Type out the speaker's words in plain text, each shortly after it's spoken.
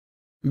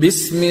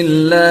بسم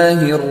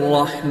الله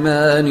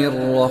الرحمن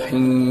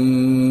الرحيم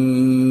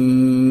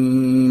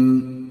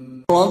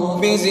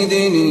رب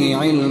زدني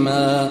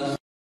علما.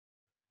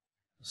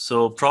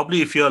 So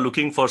probably if you are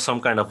looking for some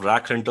kind of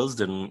rack rentals,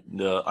 then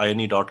the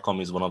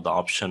INE.com is one of the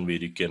options where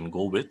you can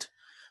go with.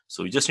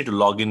 So you just need to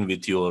log in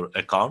with your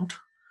account.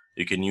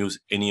 You can use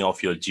any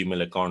of your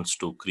Gmail accounts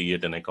to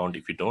create an account.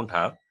 If you don't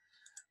have,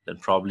 then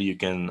probably you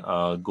can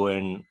go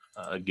and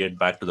get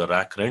back to the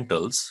rack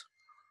rentals.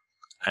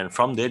 And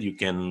from there, you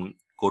can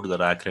go to the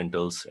rack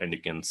rentals and you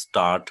can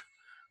start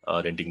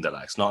renting the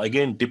racks. Now,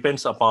 again,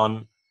 depends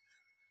upon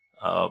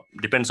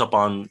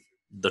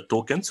the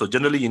token. So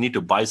generally, you need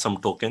to buy some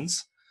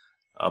tokens.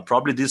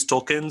 Probably these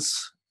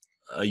tokens,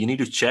 you need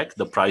to check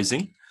the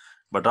pricing,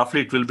 but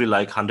roughly it will be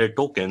like 100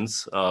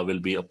 tokens will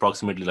be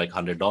approximately like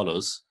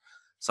 $100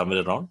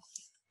 somewhere around,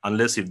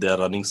 unless if they are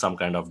running some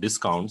kind of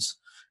discounts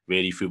where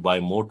if you buy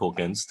more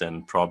tokens,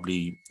 then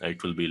probably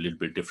it will be a little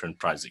bit different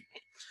pricing.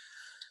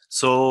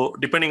 So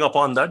depending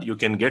upon that, you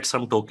can get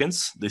some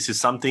tokens. This is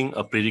something,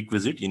 a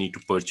prerequisite you need to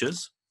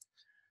purchase.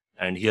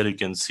 And here you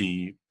can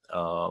see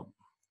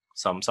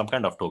some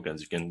kind of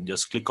tokens. You can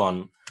just click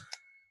on,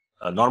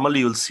 normally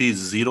you'll see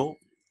 0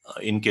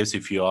 in case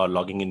if you are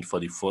logging in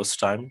for the first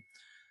time.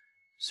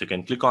 So you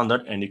can click on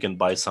that and you can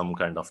buy some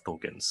kind of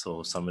tokens.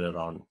 So somewhere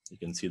around, you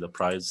can see the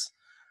price.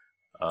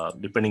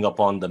 Depending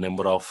upon the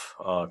number of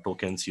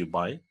tokens you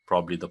buy,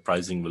 probably the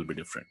pricing will be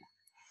different.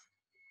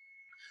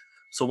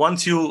 So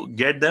once you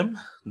get them,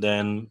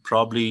 then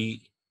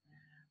probably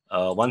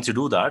once you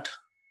do that,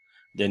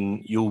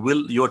 then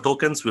your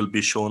tokens will be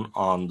shown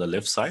on the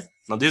left side.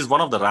 Now this is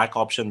one of the rack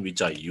option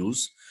which I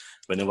use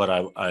whenever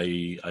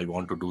I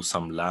want to do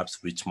some labs,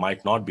 which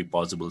might not be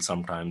possible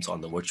sometimes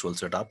on the virtual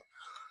setup.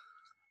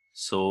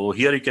 So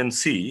here you can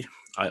see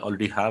I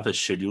already have a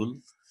schedule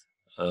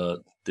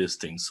this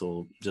thing.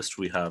 So just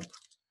we have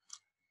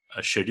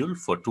a schedule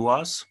for 2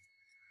 hours,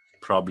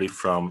 probably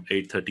from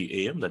 8:30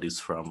 a.m. that is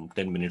from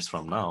 10 minutes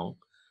from now.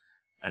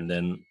 And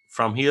then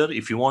from here,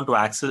 if you want to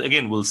access,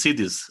 again, we'll see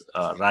this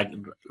rack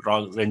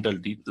rental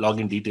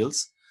login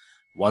details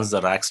once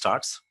the rack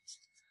starts,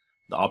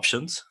 the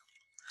options.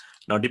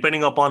 Now,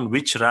 depending upon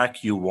which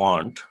rack you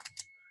want,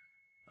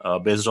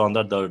 based on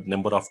that, the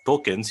number of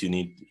tokens you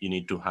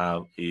need to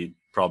have, it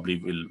probably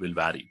will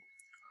vary.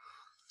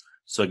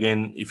 So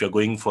again, if you're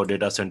going for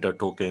data center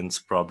tokens,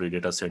 probably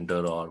data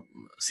center or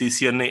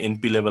CCNA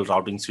NP level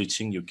routing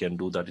switching, you can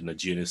do that in a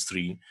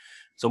GNS3.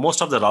 So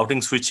most of the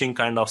routing switching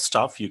kind of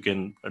stuff, you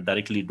can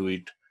directly do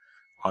it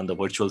on the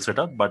virtual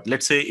setup. But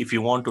let's say if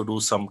you want to do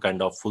some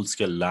kind of full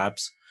scale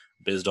labs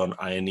based on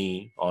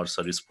INE or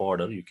service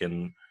provider, you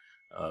can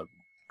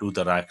do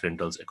the rack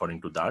rentals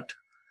according to that.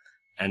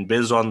 And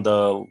based on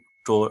the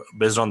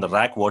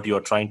rack, what you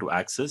are trying to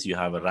access, you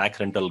have a rack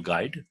rental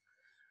guide.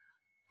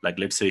 Like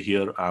let's say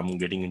here, I'm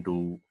getting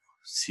into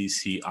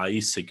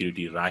CCIE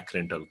security rack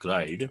rental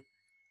guide.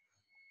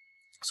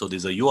 So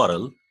there's a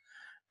URL,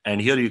 and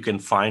here you can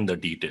find the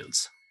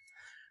details.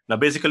 Now,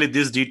 basically,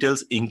 these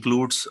details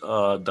includes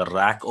the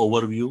rack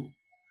overview,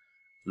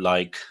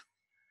 like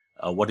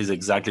what is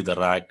exactly the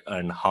rack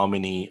and how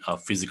many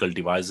physical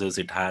devices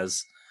it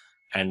has,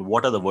 and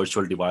what are the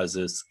virtual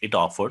devices it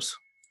offers.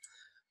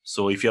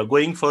 So if you're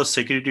going for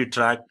security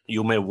track,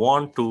 you may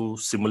want to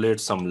simulate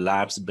some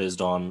labs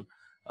based on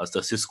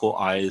the Cisco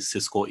ISE,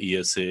 Cisco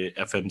ESA,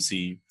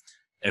 FMC,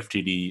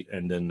 FTD,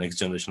 and then next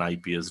generation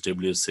IPS,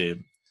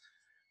 WSA.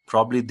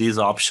 Probably these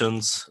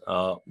options,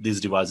 these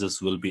devices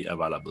will be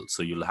available.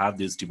 So you'll have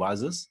these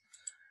devices,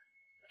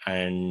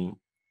 and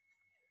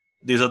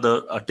these are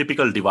the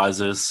typical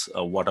devices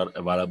what are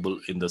available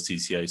in the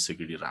CCIE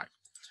security rack.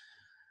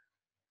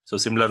 So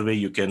similar way,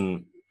 you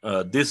can,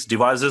 these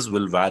devices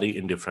will vary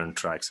in different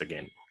tracks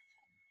again.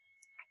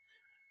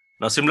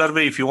 Now, similar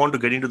way, if you want to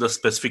get into the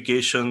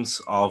specifications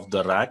of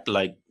the rack,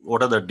 like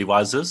what are the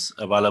devices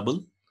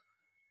available,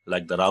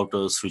 like the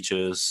routers,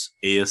 switches,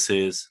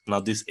 ASAs. Now,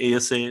 these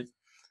ASAs,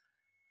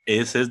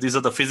 these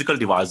are the physical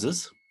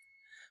devices.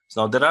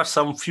 So now there are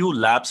some few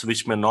labs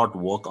which may not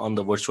work on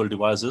the virtual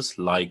devices,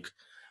 like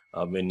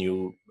when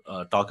you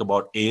talk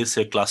about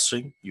ASA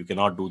clustering, you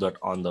cannot do that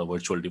on the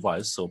virtual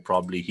device. So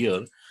probably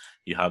here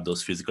you have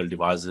those physical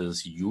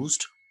devices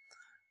used.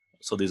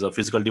 So these are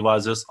physical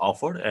devices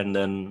offered, and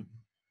then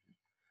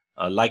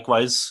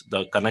likewise,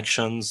 the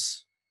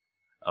connections,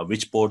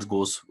 which port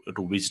goes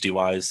to which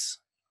device,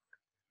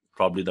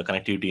 probably the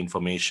connectivity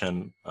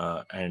information,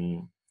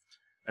 and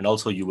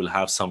also you will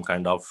have some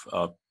kind of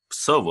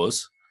server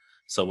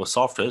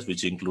software,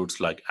 which includes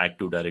like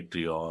Active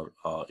Directory, or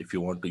if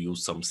you want to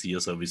use some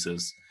CS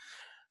services.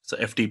 So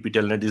FTP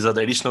Telnet, these are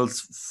the additional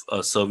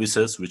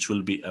services which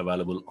will be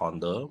available on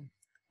the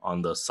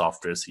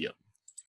softwares here.